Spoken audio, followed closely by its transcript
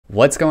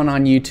What's going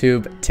on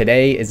YouTube?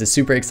 Today is a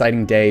super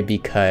exciting day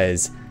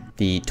because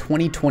the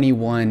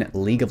 2021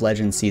 League of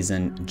Legends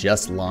season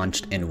just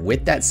launched, and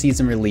with that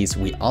season release,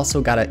 we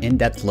also got an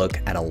in-depth look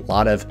at a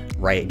lot of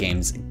Riot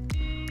Games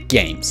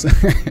games.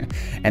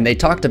 And they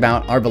talked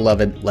about our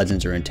beloved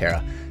Legends of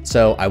Runeterra.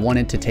 So I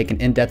wanted to take an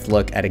in-depth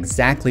look at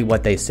exactly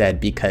what they said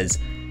because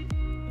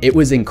it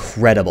was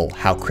incredible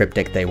how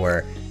cryptic they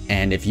were.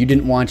 And if you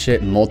didn't watch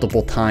it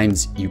multiple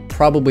times, you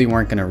probably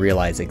weren't going to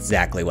realize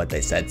exactly what they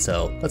said.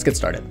 So let's get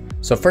started.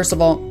 So first of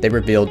all, they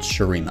revealed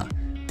Shurima.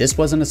 This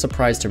wasn't a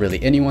surprise to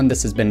really anyone.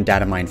 This has been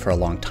data mined for a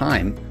long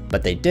time,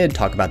 but they did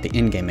talk about the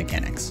in-game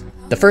mechanics.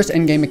 The first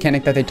in-game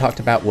mechanic that they talked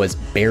about was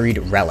buried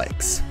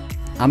relics.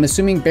 I'm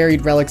assuming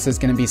buried relics is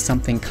going to be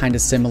something kind of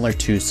similar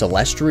to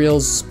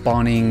Celestials,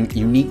 spawning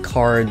unique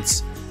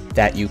cards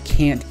that you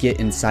can't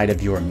get inside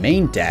of your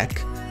main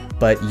deck,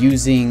 but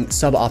using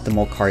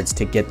suboptimal cards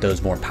to get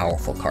those more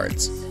powerful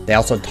cards. They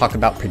also talk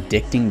about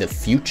predicting the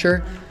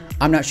future.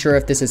 I'm not sure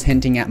if this is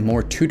hinting at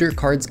more tutor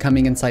cards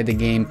coming inside the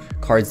game,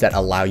 cards that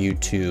allow you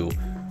to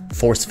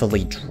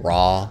forcefully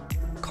draw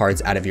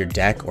cards out of your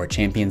deck or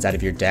champions out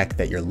of your deck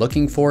that you're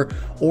looking for,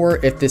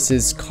 or if this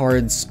is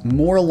cards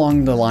more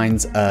along the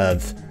lines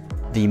of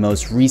the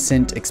most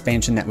recent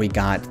expansion that we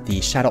got,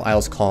 the Shadow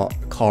Isles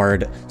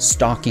card,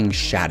 Stalking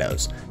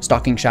Shadows.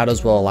 Stalking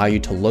Shadows will allow you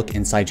to look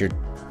inside your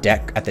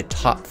deck at the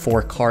top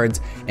 4 cards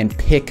and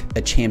pick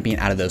a champion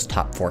out of those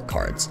top 4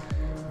 cards.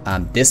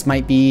 This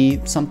might be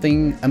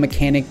a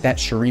mechanic that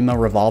Shurima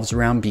revolves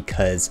around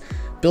because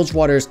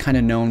Bilgewater is kind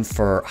of known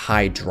for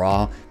high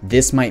draw.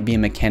 This might be a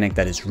mechanic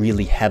that is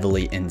really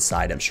heavily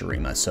inside of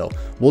Shurima, so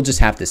we'll just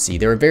have to see.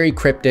 They were very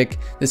cryptic.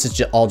 This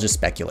is all just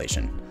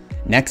speculation.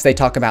 Next, they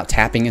talk about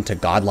tapping into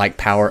godlike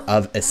power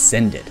of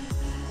Ascended.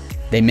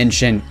 They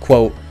mention,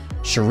 quote,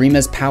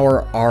 Shurima's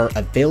power are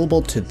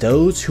available to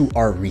those who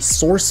are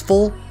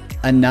resourceful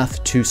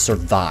enough to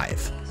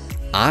survive.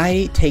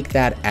 I take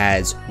that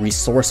as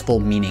resourceful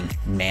meaning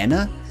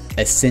mana,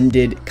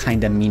 ascended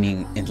kind of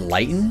meaning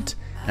enlightened,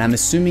 and I'm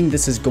assuming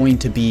this is going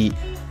to be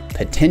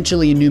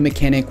potentially a new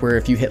mechanic where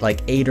if you hit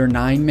like 8 or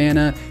 9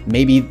 mana,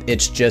 maybe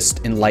it's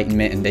just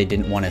enlightenment and they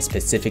didn't want to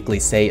specifically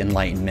say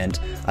enlightenment,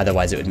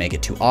 otherwise it would make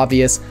it too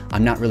obvious.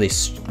 I'm not really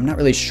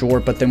sure,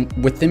 but then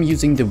with them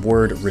using the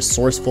word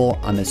resourceful,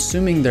 I'm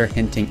assuming they're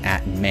hinting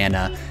at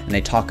mana, and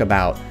they talk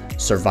about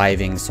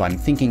surviving, so I'm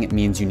thinking it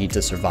means you need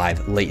to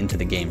survive late into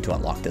the game to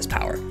unlock this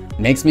power.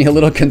 Makes me a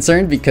little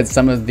concerned because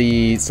some of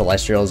the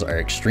Celestials are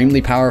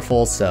extremely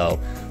powerful, so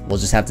we'll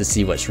just have to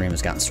see what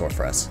Shurima's got in store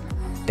for us.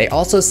 They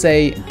also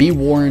say, be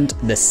warned,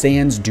 the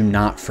sands do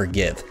not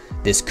forgive.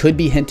 This could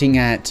be hinting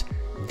at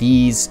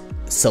these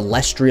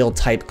celestial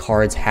type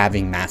cards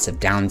having massive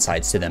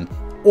downsides to them,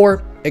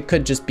 or it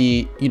could just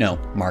be, you know,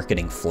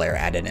 marketing flair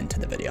added into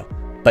the video.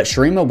 But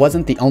Shurima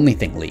wasn't the only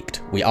thing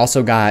leaked. We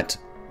also got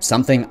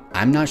something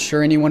I'm not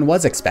sure anyone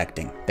was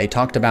expecting. They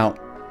talked about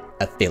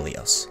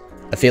Aphelios.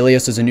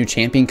 Aphelios is a new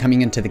champion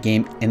coming into the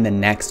game in the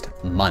next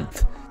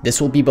month. This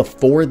will be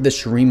before the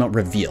Shurima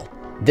reveal.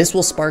 This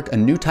will spark a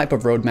new type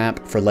of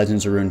roadmap for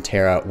Legends of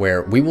Runeterra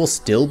where we will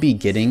still be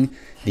getting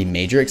the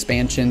major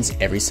expansions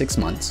every 6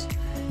 months,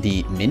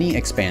 the mini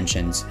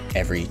expansions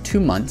every 2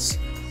 months,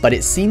 but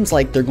it seems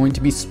like they're going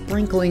to be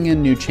sprinkling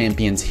in new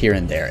champions here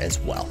and there as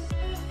well,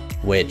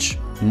 which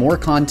more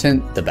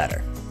content, the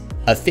better.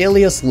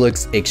 Aphelios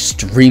looks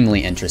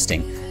extremely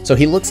interesting. So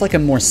he looks like a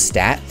more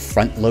stat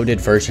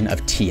front-loaded version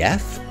of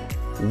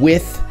TF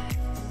with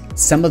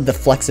some of the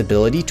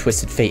flexibility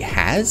Twisted Fate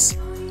has,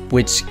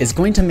 which is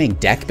going to make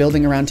deck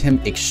building around him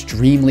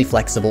extremely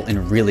flexible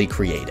and really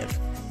creative.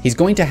 He's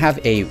going to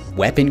have a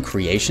weapon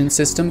creation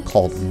system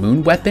called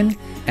Moon Weapon,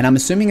 and I'm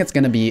assuming it's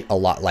going to be a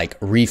lot like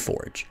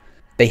Reforge.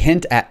 They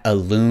hint at a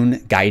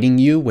Lune guiding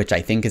you, which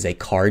I think is a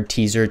card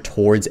teaser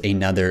towards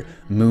another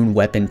Moon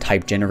Weapon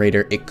type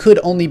generator. It could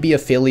only be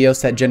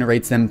Aphelios that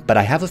generates them, but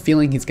I have a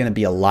feeling he's going to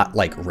be a lot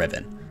like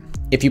Riven.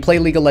 If you play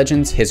League of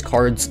Legends, his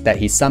cards that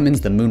he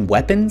summons, the Moon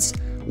Weapons,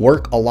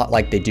 work a lot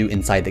like they do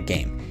inside the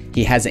game.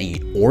 He has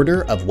an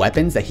order of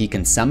weapons that he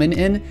can summon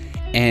in,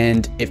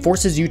 and it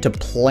forces you to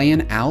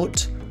plan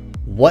out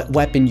what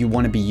weapon you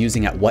want to be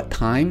using at what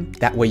time.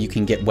 That way you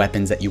can get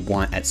weapons that you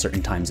want at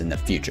certain times in the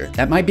future.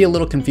 That might be a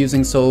little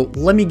confusing, so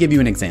let me give you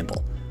an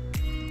example.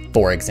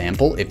 For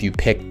example, if you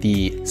pick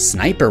the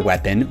sniper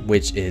weapon,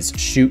 which is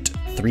shoot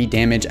 3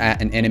 damage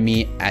at an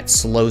enemy at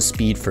slow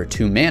speed for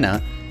 2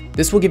 mana,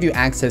 this will give you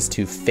access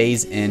to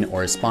phase in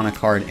or spawn a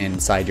card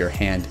inside your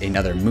hand,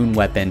 another moon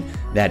weapon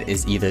that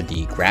is either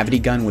the gravity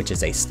gun, which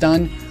is a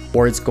stun,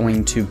 or it's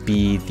going to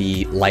be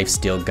the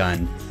lifesteal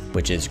gun,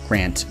 which is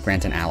grant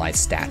an ally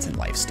stats and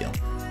lifesteal.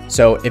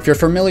 So if you're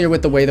familiar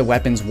with the way the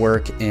weapons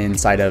work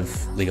inside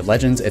of League of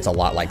Legends, it's a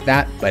lot like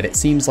that, but it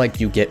seems like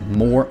you get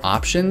more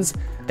options.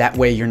 That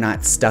way you're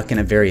not stuck in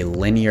a very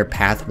linear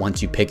path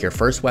once you pick your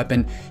first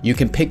weapon. You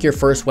can pick your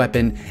first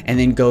weapon and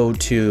then go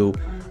to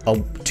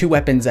 2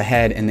 weapons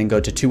ahead and then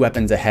go to 2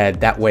 weapons ahead.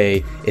 That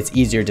way it's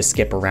easier to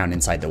skip around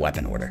inside the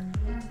weapon order.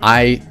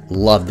 I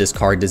love this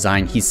card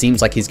design. He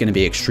seems like he's going to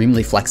be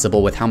extremely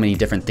flexible with how many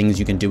different things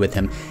you can do with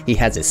him. He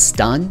has a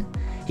stun,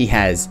 he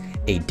has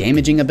a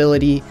damaging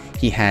ability,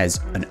 he has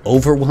an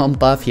overwhelm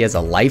buff, he has a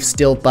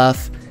lifesteal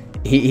buff.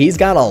 He's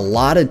got a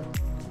lot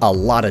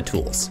of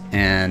tools,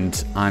 and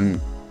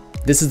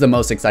this is the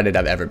most excited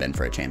I've ever been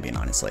for a champion,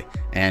 honestly.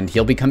 And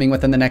he'll be coming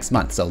within the next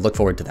month, so look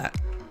forward to that.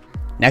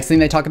 Next thing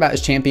they talk about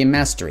is champion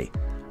mastery.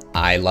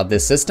 I love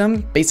this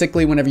system.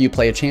 Basically, whenever you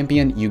play a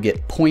champion, you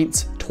get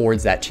points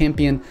towards that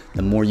champion.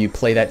 The more you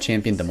play that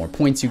champion, the more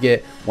points you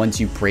get. Once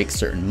you break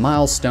certain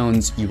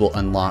milestones, you will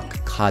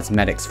unlock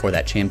cosmetics for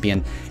that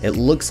champion. It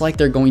looks like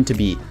they're going to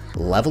be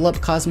level up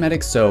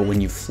cosmetics, so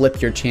when you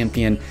flip your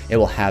champion, it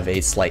will have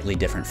a slightly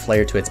different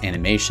flair to its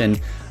animation.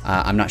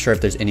 I'm not sure if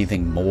there's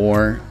anything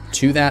more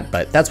to that,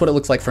 but that's what it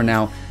looks like for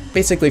now.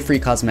 Basically free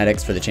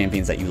cosmetics for the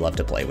champions that you love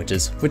to play, which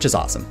is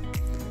awesome.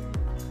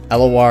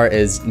 LOR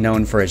is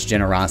known for its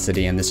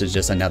generosity, and this is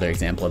just another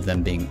example of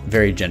them being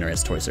very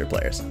generous towards their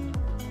players.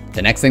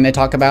 The next thing they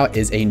talk about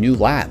is a new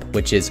lab,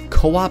 which is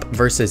co-op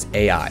versus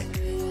AI.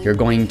 You're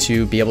going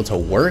to be able to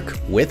work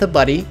with a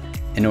buddy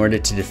in order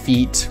to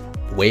defeat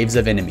waves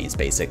of enemies,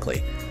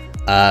 basically.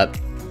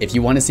 If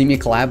you want to see me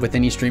collab with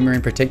any streamer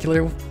in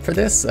particular for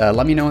this,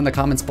 let me know in the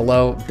comments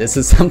below. This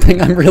is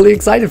something I'm really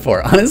excited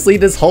for. Honestly,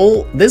 this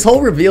whole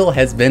reveal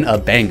has been a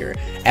banger.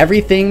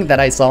 Everything that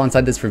I saw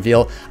inside this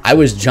reveal, I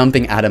was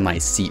jumping out of my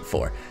seat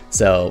for.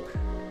 So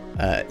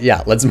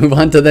yeah, let's move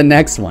on to the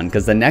next one,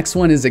 because the next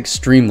one is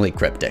extremely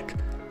cryptic.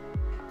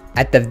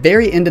 At the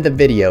very end of the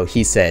video,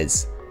 he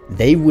says,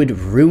 "They would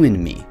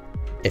ruin me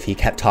if he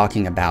kept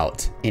talking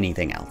about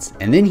anything else."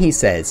 And then he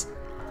says,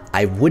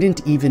 "I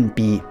wouldn't even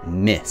be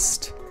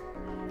missed."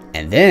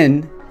 And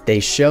then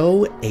they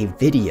show a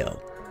video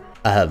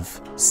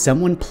of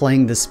someone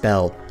playing the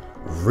spell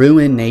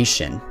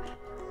Ruination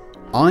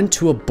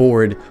onto a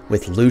board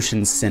with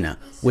Lucian Senna,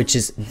 which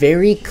is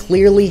very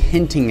clearly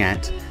hinting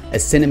at a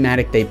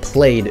cinematic they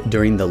played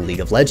during the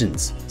League of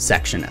Legends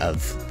section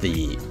of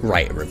the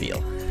Riot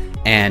reveal.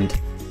 And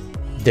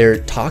they're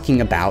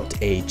talking about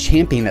a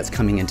champion that's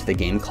coming into the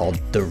game called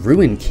the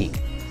Ruin King.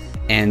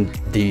 And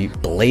the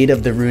Blade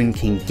of the Ruin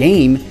King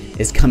game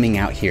is coming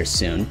out here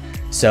soon.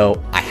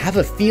 So I have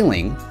a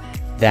feeling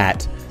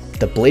that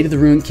the Blade of the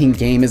Ruin King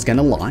game is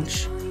gonna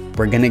launch.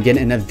 We're gonna get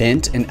an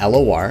event in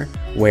LOR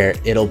where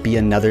it'll be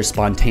another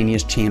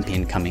spontaneous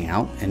champion coming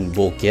out, and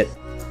we'll get,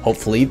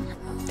 hopefully,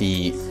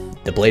 the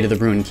Blade of the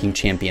Ruin King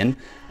champion.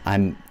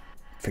 I'm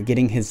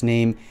forgetting his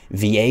name,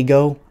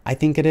 Viego, I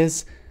think it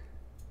is.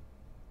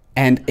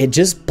 And it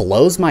just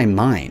blows my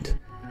mind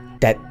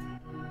that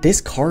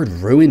this card,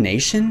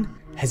 Ruination,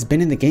 has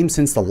been in the game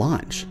since the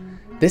launch.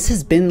 This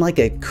has been like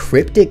a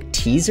cryptic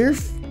teaser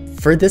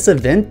for this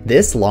event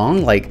this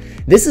long. Like,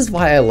 this is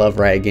why I love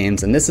Riot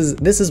Games, and this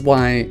is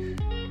why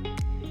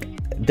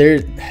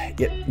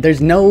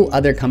there's no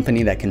other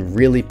company that can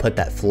really put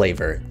that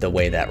flavor the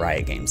way that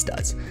Riot Games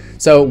does.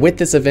 So with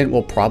this event,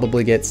 we'll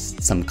probably get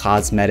some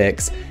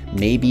cosmetics,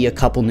 maybe a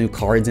couple new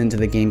cards into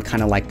the game,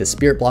 kind of like the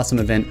Spirit Blossom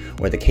event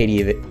or the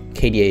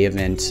KDA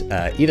event.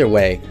 Either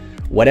way,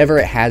 whatever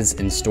it has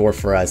in store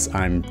for us,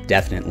 I'm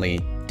definitely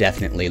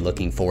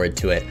looking forward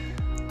to it.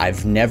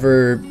 I've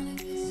never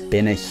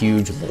been a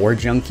huge lore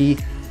junkie,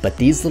 but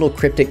these little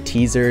cryptic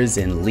teasers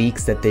and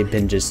leaks that they've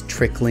been just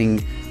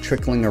trickling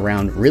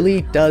around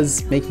really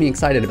does make me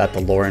excited about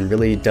the lore, and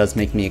really does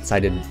make me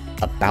excited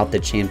about the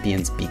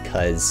champions,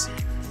 because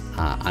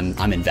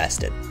I'm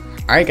invested.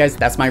 All right, guys,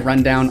 that's my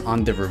rundown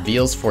on the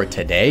reveals for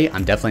today.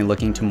 I'm definitely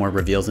looking to more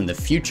reveals in the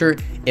future.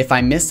 If I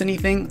missed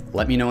anything,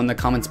 let me know in the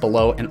comments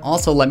below, and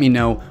also let me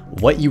know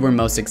what you were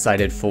most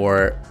excited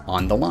for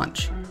on the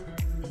launch.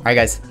 All right,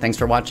 guys, thanks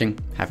for watching.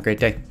 Have a great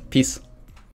day. Peace.